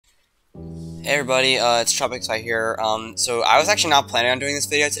Hey everybody, it's Tropixify here. So I was actually not planning on doing this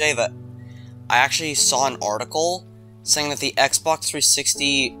video today, but I actually saw an article saying that the Xbox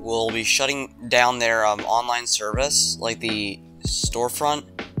 360 will be shutting down their online service, like the storefront,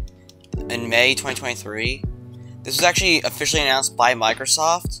 in May 2023. This was actually officially announced by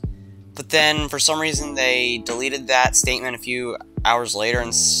Microsoft, but then for some reason they deleted that statement a few hours later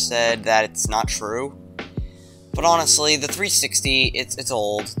and said that it's not true. But honestly, the 360, it's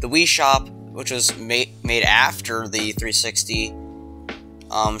old. The Wii Shop, which was made after the 360,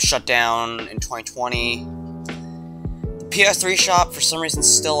 shut down in 2020. The PS3 shop, for some reason,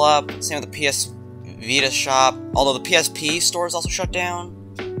 is still up. Same with the PS Vita shop, although the PSP store is also shut down.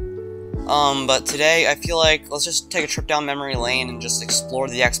 But today, I feel like let's just take a trip down memory lane and just explore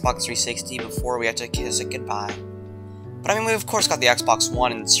the Xbox 360 before we have to kiss it goodbye. But I mean, we've of course got the Xbox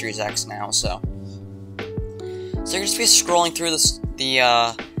One and the Series X now, so you're just be scrolling through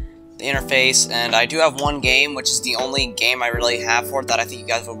the interface, and I do have one game, which is the only game I really have for it that I think you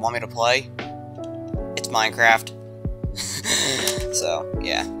guys would want me to play. It's Minecraft. So,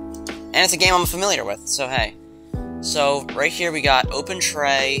 yeah. And it's a game I'm familiar with, so hey. So, right here we got Open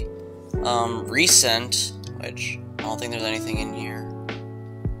Tray, Recent, which I don't think there's anything in here.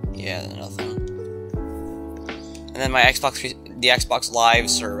 Yeah, there's nothing. And then my the Xbox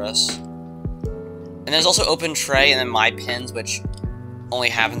Live service. And there's also Open Tray, and then My Pins, which only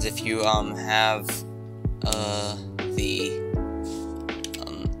happens if you have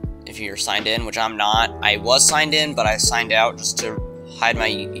if you're signed in, which I'm not. I was signed in, but I signed out just to hide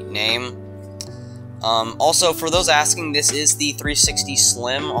my name. Also, for those asking, this is the 360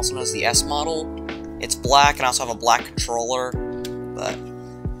 Slim, also known as the S model. It's black, and I also have a black controller, but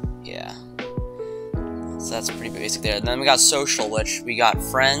yeah. So that's pretty basic there. And then we got Social, which we got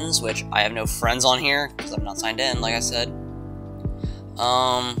Friends, which I have no friends on here, because I'm not signed in, like I said.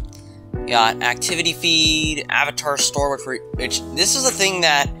 Got Activity Feed, Avatar Store, which this is a thing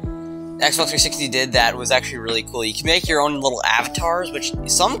that Xbox 360 did that was actually really cool. You can make your own little avatars, which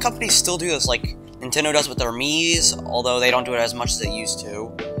some companies still do this, like Nintendo does with their Mii's, although they don't do it as much as they used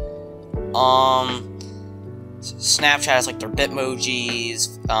to. Snapchat has like their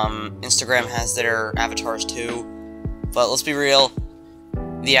Bitmojis, Instagram has their avatars too, but let's be real,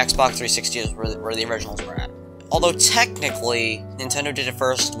 the Xbox 360 is where the originals were at. Although technically, Nintendo did it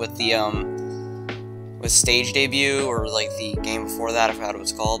first with the with Stage Debut, or like the game before that, I forgot what it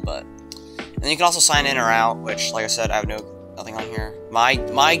was called, but and then you can also sign in or out, which, like I said, I have nothing on here.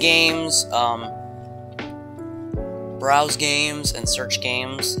 My games, browse games and search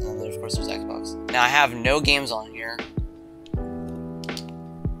games, and then of course there's Xbox. Now I have no games on here.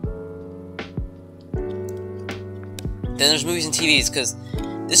 Then there's movies and TVs, because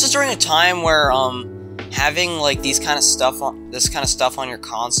this is during a time where having like this kind of stuff on your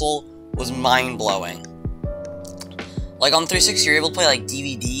console was mind-blowing. Like on 360, you're able to play like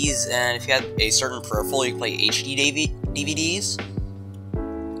DVDs, and if you had a certain peripheral, you could play HD DVDs.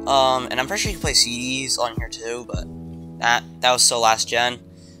 And I'm pretty sure you can play CDs on here too, but that was so last gen.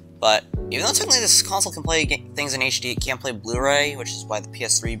 But even though technically this console can play things in HD, it can't play Blu-ray, which is why the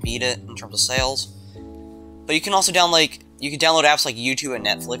PS3 beat it in terms of sales. But you can also download apps like YouTube and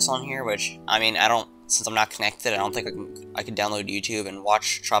Netflix on here, which, I mean, since I'm not connected, I don't think I could download YouTube and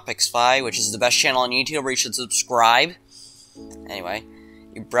watch Tropixify, which is the best channel on YouTube where you should subscribe. Anyway,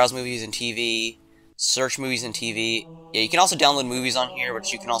 you browse movies and TV, search movies and TV. Yeah, you can also download movies on here,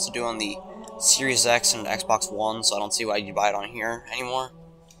 which you can also do on the Series X and Xbox One, so I don't see why you'd buy it on here anymore.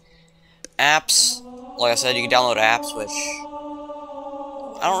 Apps, like I said, you can download apps, which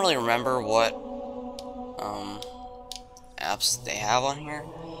I don't really remember what apps they have on here.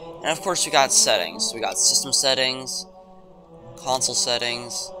 And of course we got settings. So we got system settings, console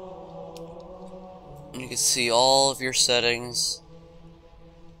settings, and you can see all of your settings.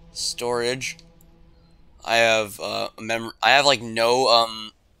 Storage. I have like no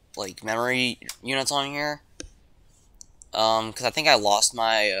like memory units on here. Because I think I lost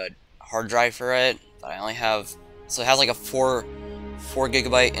my hard drive for it, but I only have, so it has like a 4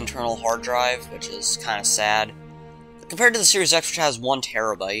 GB internal hard drive, which is kind of sad compared to the Series X, which has 1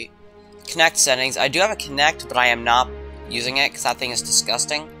 TB. Connect settings. I do have a Connect, but I am not using it because that thing is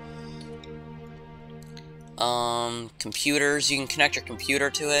disgusting. Computers. You can connect your computer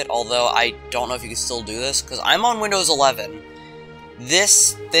to it, although I don't know if you can still do this because I'm on Windows 11.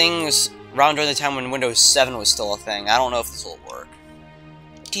 This thing's around during the time when Windows 7 was still a thing. I don't know if this will work.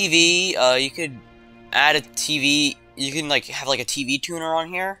 TV. You could add a TV. You can like have like a TV tuner on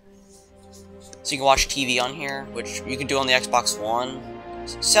here, so you can watch TV on here, which you can do on the Xbox One.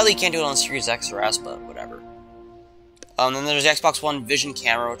 Sadly, you can't do it on the Series X or S, but whatever. Then there's the Xbox One Vision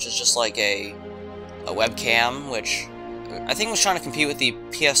camera, which is just like a webcam, which I think was trying to compete with the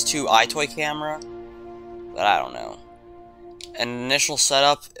PS2 iToy camera, but I don't know. An initial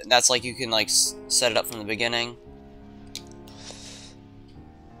setup, that's like you can like set it up from the beginning.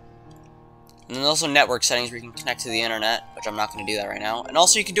 And then also network settings where you can connect to the internet, which I'm not going to do that right now. And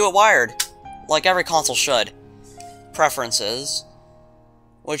also you can do it wired, like every console should. Preferences,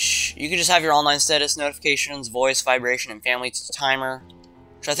 which you can just have your online status, notifications, voice, vibration, and family timer.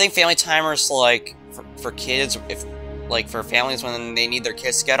 Which I think family timer is like for kids, if like for families when they need their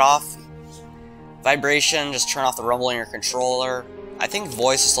kids to get off. Vibration, just turn off the rumble in your controller. I think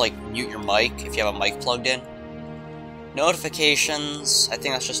voice is like mute your mic if you have a mic plugged in. Notifications, I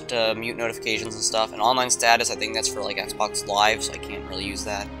think that's just to mute notifications and stuff. And online status, I think that's for like Xbox Live, so I can't really use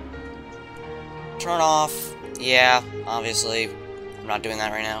that. Turn off, yeah, obviously. I'm not doing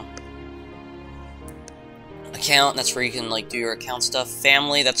that right now. Account, that's where you can like do your account stuff.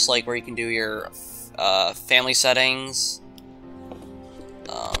 Family, that's like where you can do your family settings.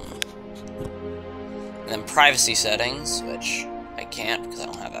 And then privacy settings, which I can't because I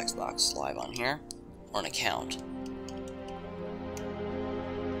don't have Xbox Live on here, or an account.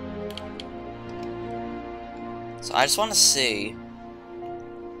 So I just want to see.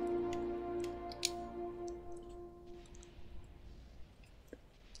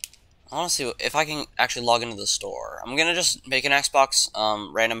 I want to see if I can actually log into the store. I'm gonna just make an Xbox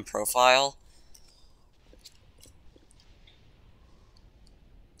random profile.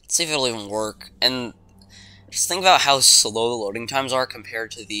 Let's see if it'll even work. And just think about how slow the loading times are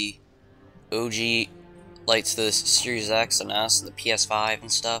compared to the OG, like to the Series X and S and the PS5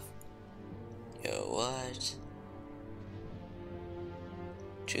 and stuff. Yo, what?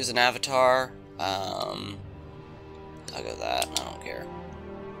 Choose an avatar. I'll go that. I don't care.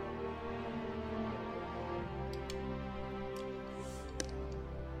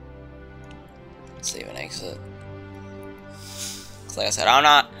 Save and exit. Like I said,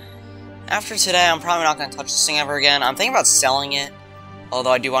 after today, I'm probably not going to touch this thing ever again. I'm thinking about selling it,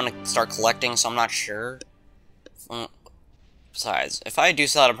 although I do want to start collecting, so I'm not sure. Besides, if I do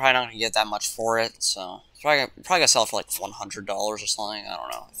sell it, I'm probably not going to get that much for it, so probably going to sell it for like $100 or something. I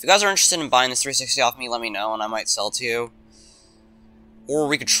don't know. If you guys are interested in buying this 360 off me, let me know, and I might sell it to you. Or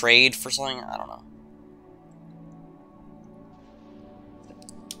we could trade for something. I don't know.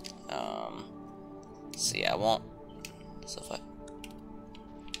 So yeah, I won't. So if I.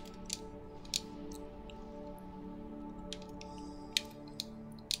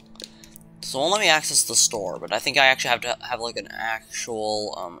 So it won't let me access the store, but I think I actually have to have like an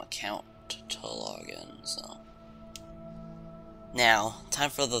actual account to log in. So now,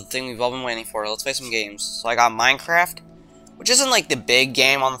 time for the thing we've all been waiting for. Let's play some games. So I got Minecraft, which isn't like the big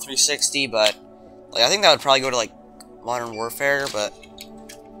game on the 360, but like I think that would probably go to like Modern Warfare, but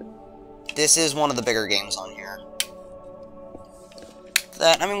this is one of the bigger games on here.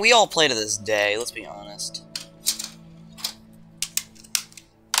 That, I mean, we all play to this day, let's be honest.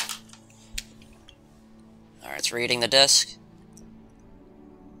 Alright, it's reading the disc.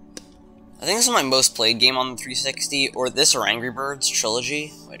 I think this is my most played game on the 360, or this or Angry Birds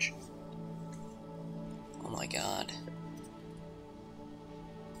Trilogy, which... Oh my god.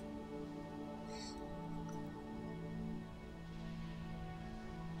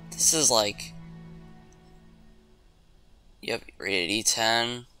 This is like... Yep, rated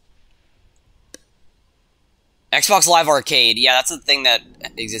E10. Xbox Live Arcade, yeah, that's the thing that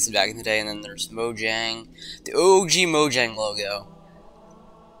existed back in the day, and then there's Mojang. The OG Mojang logo.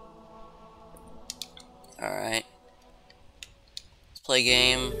 Alright. Let's play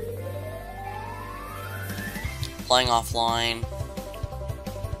game. Playing offline.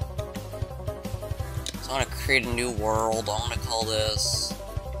 So I want to create a new world. I want to call this...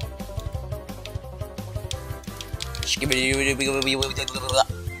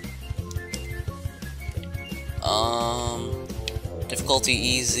 difficulty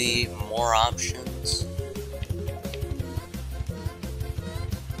easy, more options.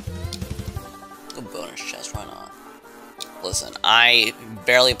 Go bonus chest, why not? Listen, I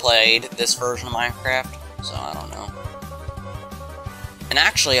barely played this version of Minecraft, so I don't know. And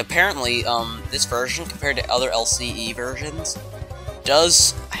actually, apparently, this version, compared to other LCE versions,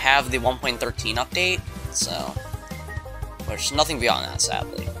 does have the 1.13 update, so... Which, nothing beyond that,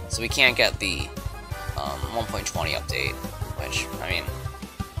 sadly. So we can't get the 1.20 update, which, I mean...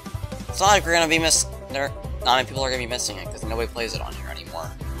 It's not like we're gonna be not many people are gonna be missing it, because nobody plays it on here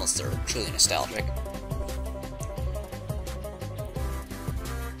anymore, unless they're truly nostalgic.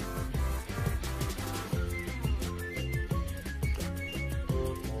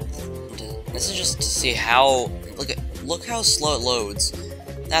 This is just to see how... Look at... look how slow it loads.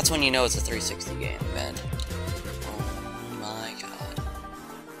 That's when you know it's a 360 game, man. Oh my god.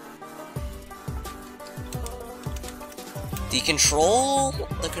 The control,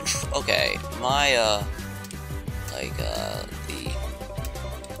 okay, my, the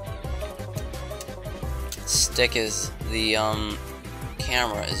stick is, the,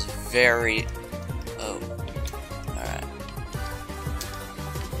 camera is very, oh, alright.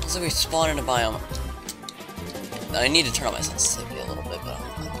 Looks like we spawned in a biome. I need to turn on my sensitivity a little bit, but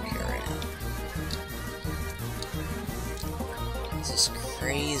I don't care right now. This is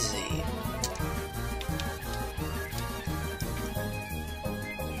crazy.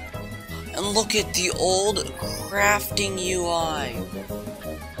 And look at the old crafting UI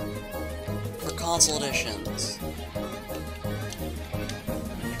for console editions.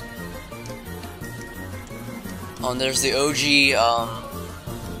 Oh, and there's the OG,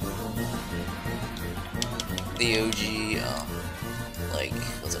 like,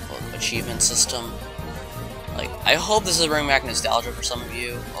 what's it called, achievement system. Like, I hope this is bringing back nostalgia for some of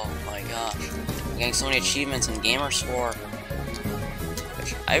you. Oh my gosh, I'm getting so many achievements in Gamerscore.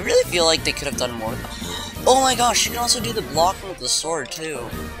 Which I really feel like they could have done more. Oh my gosh, you can also do the blocking with the sword too.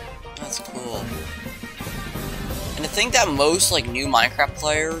 That's cool. And to think that most like new Minecraft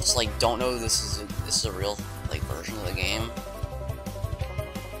players like don't know this is a real like version of the game.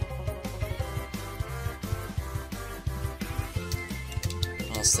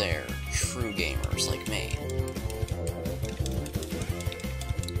 Unless they're true gamers like me.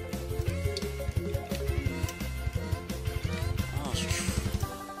 Oh,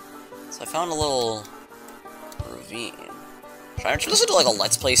 so I found a little ravine. Should I listen to like a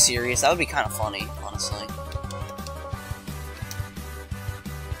Let's Play series? That would be kind of funny, honestly.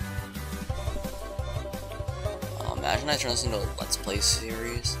 Imagine I turn this into a Let's Play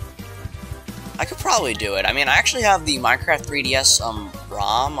series. I could probably do it. I mean, I actually have the Minecraft 3DS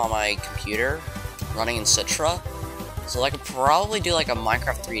ROM on my computer running in Citra, so I could probably do like a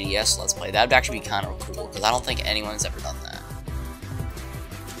Minecraft 3DS Let's Play. That'd actually be kind of cool because I don't think anyone's ever done that.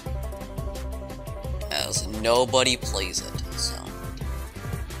 As nobody plays it, so.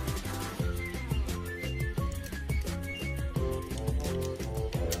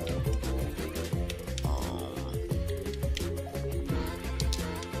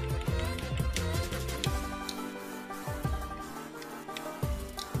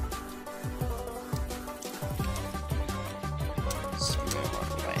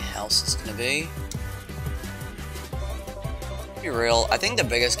 House is gonna be real. I think the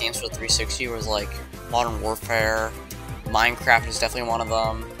biggest games for the 360 was like Modern Warfare, Minecraft is definitely one of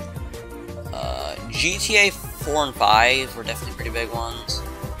them. GTA 4 and 5 were definitely pretty big ones.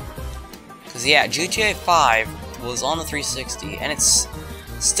 Cause yeah, GTA 5 was on the 360, and it's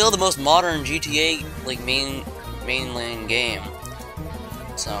still the most modern GTA like mainline game.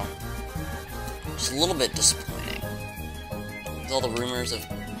 So, just a little bit disappointing. With all the rumors of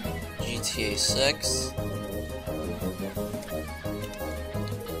GTA 6.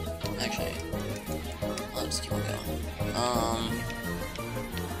 Actually, I'll just keep on going. Oh,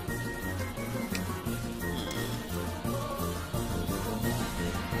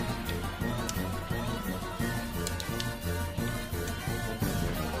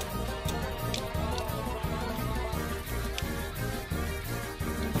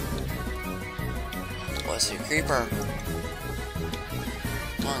 I see a creeper.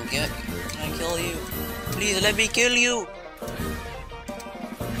 Come on, can I kill you? Please let me kill you!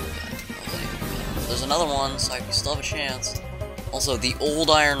 There's another one, so I still have a chance. Also, the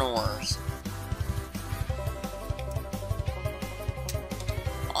old iron ores.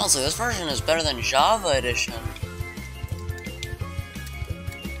 Honestly, this version is better than Java Edition.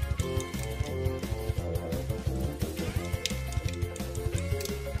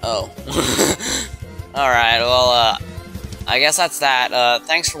 Oh. Alright, well, I guess that's that.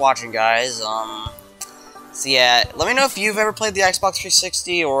 Thanks for watching, guys. So yeah, let me know if you've ever played the Xbox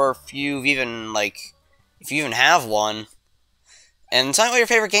 360, or if you've even, like, if you even have one. And tell me what your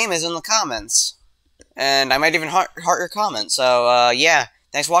favorite game is in the comments. And I might even heart your comment. So, yeah,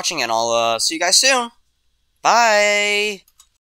 thanks for watching, and I'll, see you guys soon. Bye!